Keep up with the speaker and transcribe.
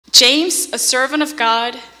James, a servant of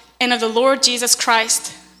God and of the Lord Jesus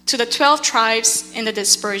Christ, to the 12 tribes in the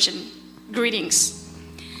dispersion. Greetings.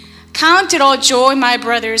 Count it all joy, my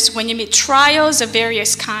brothers, when you meet trials of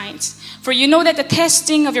various kinds, for you know that the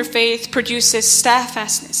testing of your faith produces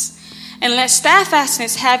steadfastness. And let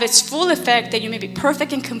steadfastness have its full effect, that you may be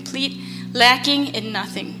perfect and complete, lacking in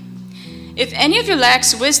nothing. If any of you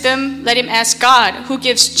lacks wisdom, let him ask God, who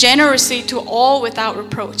gives generously to all without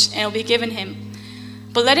reproach, and it will be given him.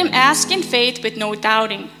 But let him ask in faith with no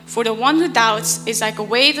doubting, for the one who doubts is like a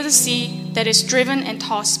wave of the sea that is driven and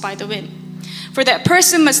tossed by the wind. For that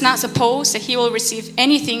person must not suppose that he will receive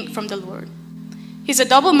anything from the Lord. He is a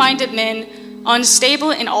double-minded man,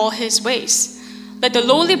 unstable in all his ways. Let the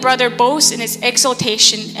lowly brother boast in his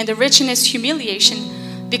exaltation, and the rich in his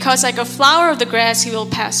humiliation, because like a flower of the grass he will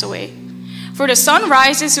pass away. For the sun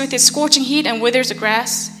rises with its scorching heat and withers the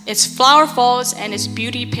grass, its flower falls and its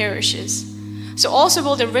beauty perishes. So also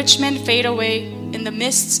will the rich man fade away in the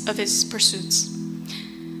midst of his pursuits.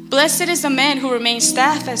 Blessed is the man who remains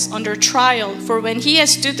steadfast under trial, for when he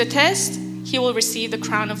has stood the test, he will receive the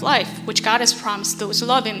crown of life, which God has promised those who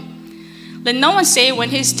love him. Let no one say when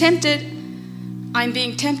he is tempted, I am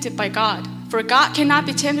being tempted by God. For God cannot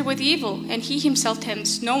be tempted with evil, and he himself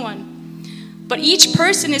tempts no one. But each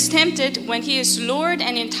person is tempted when he is lured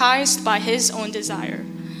and enticed by his own desire.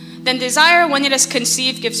 Then desire, when it is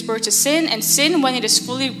conceived, gives birth to sin, and sin, when it is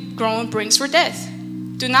fully grown, brings forth death.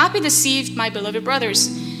 Do not be deceived, my beloved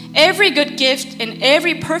brothers. Every good gift and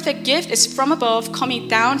every perfect gift is from above, coming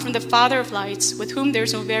down from the Father of lights, with whom there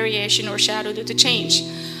is no variation or shadow due to change.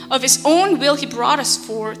 Of his own will he brought us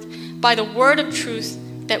forth by the word of truth,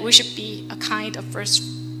 that we should be a kind of first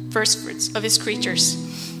fruits of his creatures.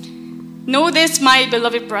 Know this, my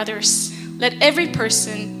beloved brothers, let every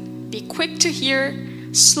person be quick to hear,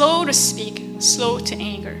 slow to speak, slow to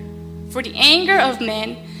anger. For the anger of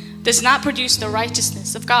men does not produce the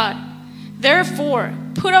righteousness of God. Therefore,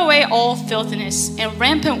 put away all filthiness and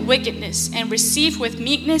rampant wickedness, and receive with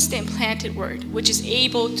meekness the implanted word, which is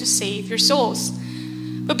able to save your souls.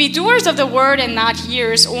 But be doers of the word and not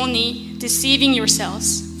hearers only, deceiving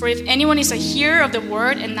yourselves. For if anyone is a hearer of the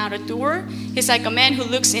word and not a doer, he is like a man who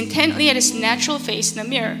looks intently at his natural face in a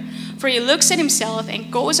mirror. For he looks at himself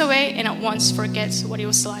and goes away and at once forgets what he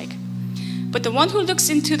was like. But the one who looks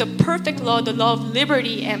into the perfect law, the law of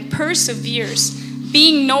liberty, and perseveres,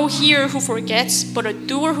 being no hearer who forgets, but a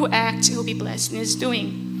doer who acts, he will be blessed in his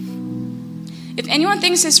doing. If anyone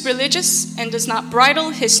thinks he is religious and does not bridle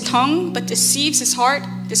his tongue, but deceives his heart,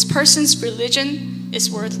 this person's religion is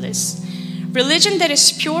worthless. Religion that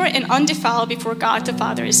is pure and undefiled before God the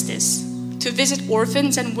Father is this: to visit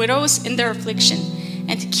orphans and widows in their affliction,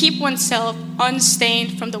 and to keep oneself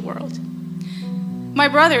unstained from the world. My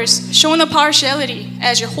brothers, show no partiality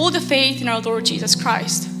as you hold the faith in our Lord Jesus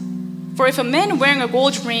Christ. For if a man wearing a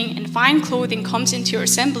gold ring and fine clothing comes into your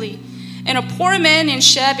assembly, and a poor man in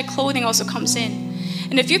shabby clothing also comes in,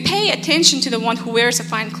 and if you pay attention to the one who wears a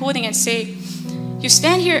fine clothing and say, you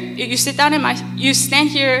stand here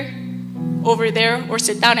over there, or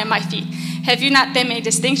sit down at my feet, have you not then made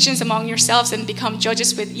distinctions among yourselves and become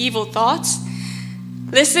judges with evil thoughts?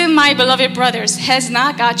 Listen, my beloved brothers, has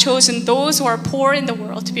not God chosen those who are poor in the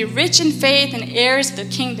world to be rich in faith and heirs of the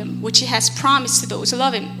kingdom, which he has promised to those who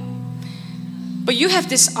love him? But you have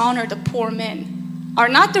dishonored the poor men. Are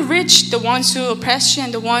not the rich the ones who oppress you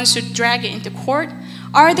and the ones who drag you into court?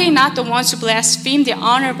 Are they not the ones who blaspheme the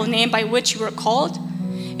honorable name by which you were called?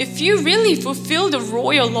 If you really fulfill the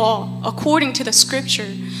royal law according to the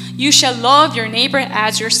scripture, you shall love your neighbor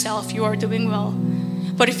as yourself, you are doing well.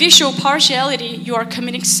 But if you show partiality, you are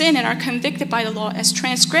committing sin and are convicted by the law as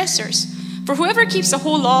transgressors. For whoever keeps the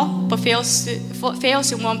whole law but fails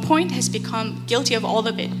in one point has become guilty of all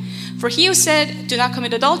of it. For he who said, do not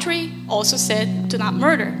commit adultery, also said, do not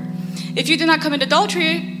murder. If you do not commit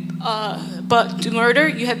adultery, but do murder,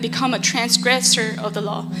 you have become a transgressor of the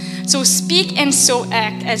law. So speak and so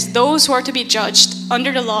act as those who are to be judged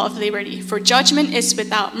under the law of liberty. For judgment is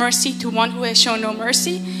without mercy to one who has shown no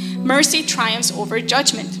mercy. Mercy triumphs over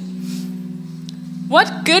judgment.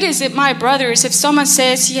 What good is it, my brothers, if someone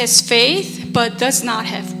says he has faith but does not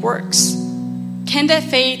have works? Can that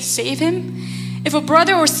faith save him? If a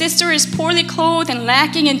brother or sister is poorly clothed and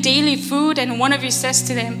lacking in daily food, and one of you says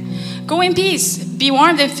to them, go in peace, be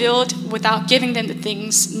warmed and filled, without giving them the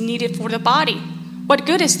things needed for the body, what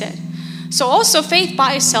good is that? So also faith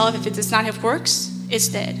by itself, if it does not have works, is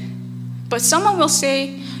dead. But someone will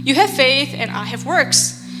say, you have faith and I have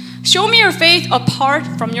works. Show me your faith apart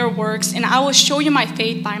from your works, and I will show you my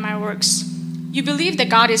faith by my works. You believe that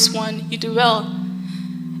God is one, you do well.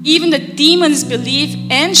 Even the demons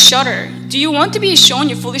believe and shudder. Do you want to be shown,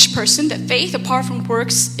 you foolish person, that faith apart from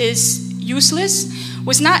works is useless?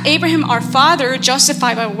 Was not Abraham our father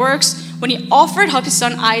justified by works when he offered up his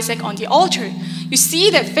son Isaac on the altar? You see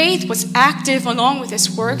that faith was active along with his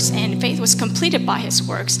works, and faith was completed by his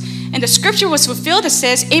works. And the scripture was fulfilled that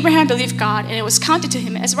says, Abraham believed God, and it was counted to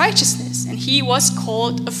him as righteousness, and he was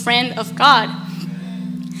called a friend of God.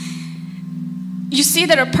 You see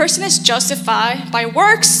that a person is justified by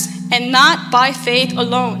works and not by faith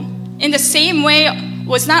alone. In the same way,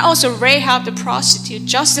 was not also Rahab the prostitute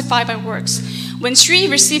justified by works when she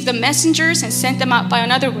received the messengers and sent them out by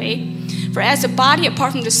another way? For as the body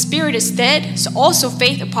apart from the spirit is dead, so also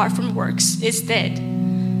faith apart from works is dead.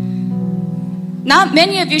 Not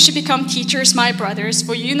many of you should become teachers, my brothers,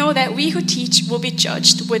 for you know that we who teach will be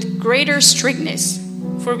judged with greater strictness.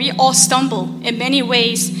 For we all stumble in many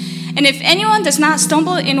ways. And if anyone does not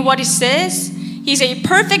stumble in what he says, he is a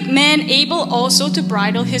perfect man, able also to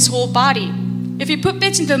bridle his whole body. If we put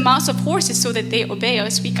bits into the mouths of horses so that they obey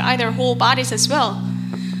us, we guide their whole bodies as well.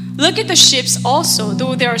 Look at the ships also,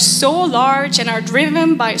 though they are so large and are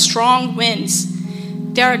driven by strong winds.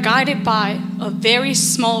 They are guided by a very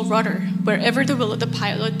small rudder, wherever the will of the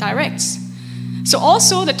pilot directs. So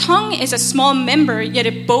also the tongue is a small member, yet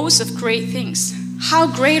it boasts of great things. How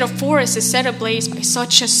great a forest is set ablaze by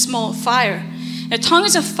such a small fire. The tongue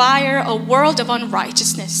is a fire, a world of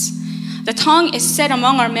unrighteousness. The tongue is set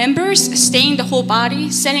among our members, staining the whole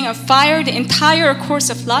body, setting on fire the entire course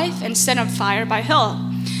of life, and set on fire by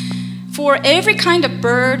hell. For every kind of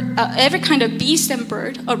bird, every kind of beast and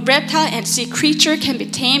bird, a reptile and sea creature can be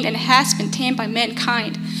tamed and has been tamed by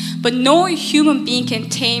mankind. But no human being can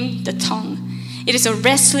tame the tongue. It is a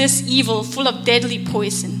restless evil full of deadly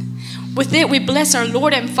poison. With it we bless our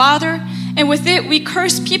Lord and Father, and with it we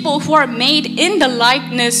curse people who are made in the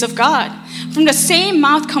likeness of God. From the same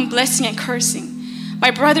mouth come blessing and cursing.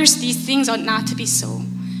 My brothers, these things ought not to be so.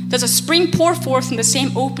 Does a spring pour forth from the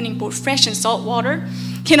same opening both fresh and salt water?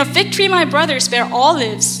 Can a fig tree, my brothers, bear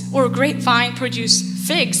olives, or a grapevine produce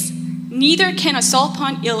figs? Neither can a salt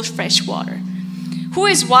pond yield fresh water. Who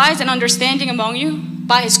is wise and understanding among you?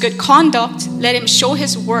 By his good conduct, let him show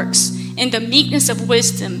his works in the meekness of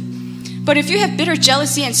wisdom. But if you have bitter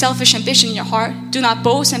jealousy and selfish ambition in your heart, do not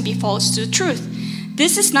boast and be false to the truth.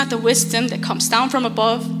 This is not the wisdom that comes down from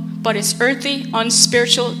above, but is earthly,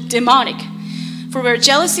 unspiritual, demonic. For where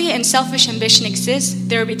jealousy and selfish ambition exist,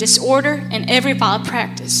 there will be disorder and every vile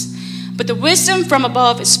practice. But the wisdom from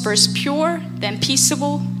above is first pure, then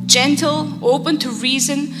peaceable, gentle, open to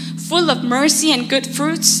reason, full of mercy and good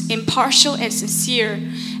fruits, impartial and sincere.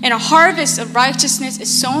 And a harvest of righteousness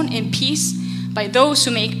is sown in peace by those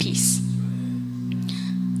who make peace.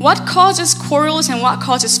 What causes quarrels and what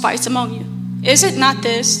causes fights among you? Is it not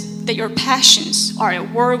this, that your passions are at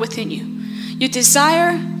war within you? You desire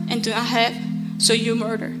and do not have, so you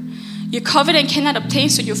murder. You covet and cannot obtain,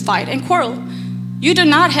 so you fight and quarrel. You do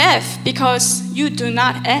not have, because you do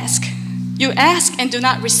not ask. You ask and do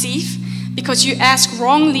not receive, because you ask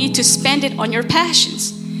wrongly to spend it on your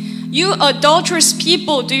passions. You adulterous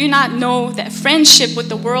people, do you not know that friendship with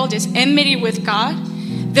the world is enmity with God?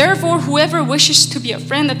 Therefore, whoever wishes to be a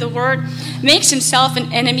friend of the world makes himself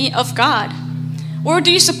an enemy of God. Or do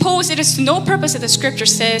you suppose it is to no purpose that the scripture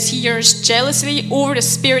says he yearns jealously over the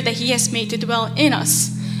spirit that he has made to dwell in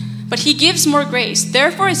us? But he gives more grace.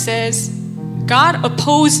 Therefore it says, God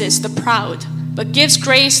opposes the proud, but gives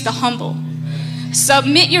grace to the humble.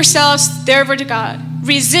 Submit yourselves therefore to God.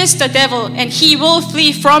 Resist the devil, and he will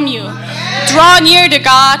flee from you. Draw near to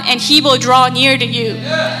God, and he will draw near to you.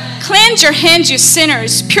 Cleanse your hands, you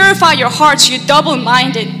sinners. Purify your hearts, you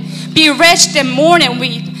double-minded. Be wretched and mourn and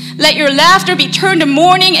weep. Let your laughter be turned to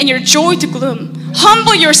mourning and your joy to gloom.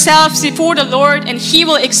 Humble yourselves before the Lord, and he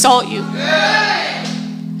will exalt you.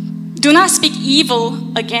 Do not speak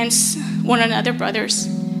evil against one another, brothers.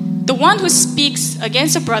 The one who speaks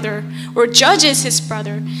against a brother or judges his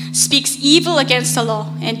brother speaks evil against the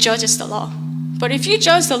law and judges the law. But if you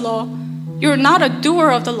judge the law, you are not a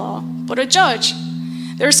doer of the law, but a judge.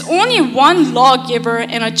 There is only one lawgiver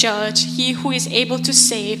and a judge, he who is able to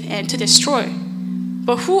save and to destroy.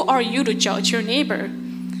 But who are you to judge your neighbor?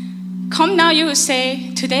 Come now, you who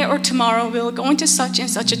say, today or tomorrow we will go into such and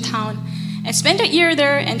such a town and spend a year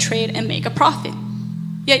there and trade and make a profit.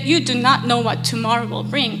 Yet you do not know what tomorrow will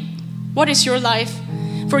bring. What is your life?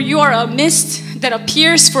 For you are a mist that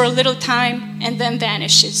appears for a little time and then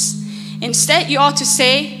vanishes. Instead, you ought to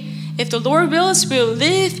say, if the Lord wills, we will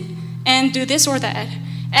live and do this or that.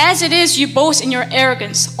 As it is, you boast in your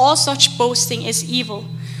arrogance. All such boasting is evil.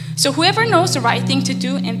 So whoever knows the right thing to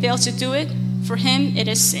do and fails to do it, for him it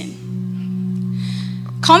is sin.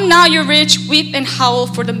 Come now, you rich, weep and howl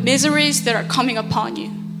for the miseries that are coming upon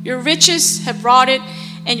you. Your riches have rotted,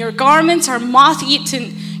 and your garments are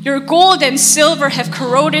moth-eaten. Your gold and silver have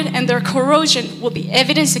corroded, and their corrosion will be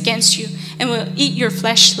evidence against you, and will eat your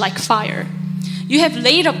flesh like fire. You have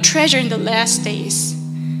laid up treasure in the last days.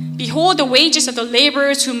 Behold, the wages of the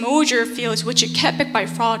laborers who mowed your fields, which you kept back by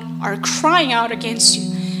fraud, are crying out against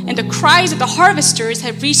you, and the cries of the harvesters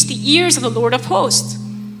have reached the ears of the Lord of hosts.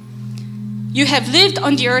 You have lived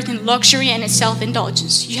on the earth in luxury and in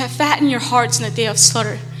self-indulgence. You have fattened your hearts in the day of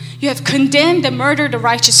slaughter. You have condemned and murdered a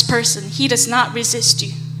righteous person. He does not resist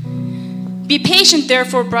you. Be patient,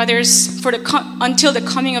 therefore, brothers, until the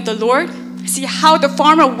coming of the Lord. See how the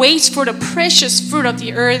farmer waits for the precious fruit of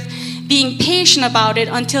the earth, being patient about it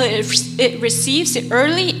until it receives the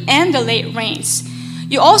early and the late rains.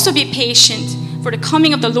 You also be patient, for the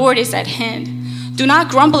coming of the Lord is at hand. Do not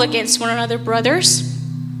grumble against one another, brothers,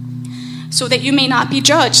 so that you may not be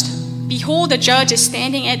judged. Behold, the judge is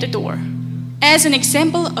standing at the door. As an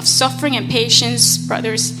example of suffering and patience,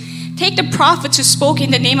 brothers, take the prophets who spoke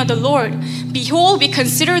in the name of the Lord. Behold, we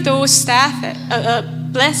consider those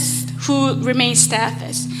blessed who remain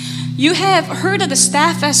steadfast. You have heard of the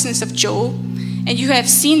steadfastness of Job, and you have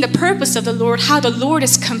seen the purpose of the Lord, how the Lord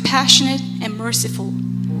is compassionate and merciful.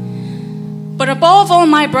 But above all,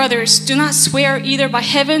 my brothers, do not swear either by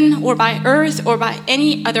heaven or by earth or by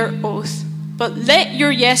any other oath, but let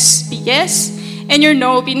your yes be yes and your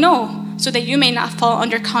no be no, so that you may not fall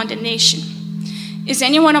under condemnation. Is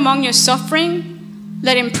anyone among you suffering?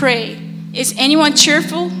 Let him pray. Is anyone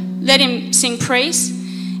cheerful? Let him sing praise.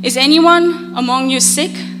 Is anyone among you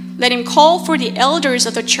sick? Let him call for the elders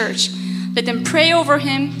of the church. Let them pray over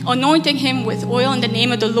him, anointing him with oil in the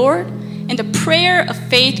name of the Lord. And the prayer of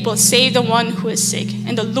faith will save the one who is sick,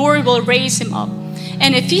 and the Lord will raise him up.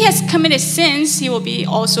 And if he has committed sins, he will be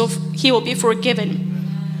forgiven.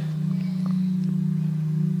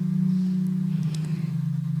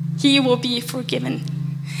 He will be forgiven.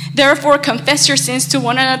 Therefore, confess your sins to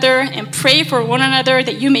one another and pray for one another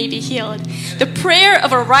that you may be healed. The prayer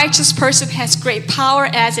of a righteous person has great power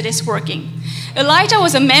as it is working. Elijah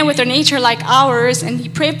was a man with a nature like ours, and he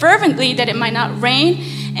prayed fervently that it might not rain.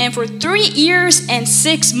 And for 3 years and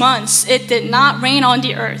 6 months, it did not rain on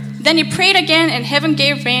the earth. Then he prayed again, and heaven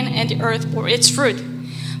gave rain, and the earth bore its fruit.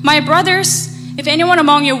 My brothers, if anyone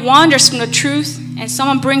among you wanders from the truth, and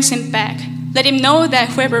someone brings him back, let him know that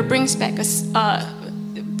whoever brings back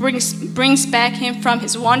him from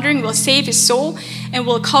his wandering will save his soul and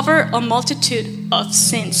will cover a multitude of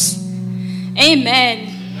sins. Amen.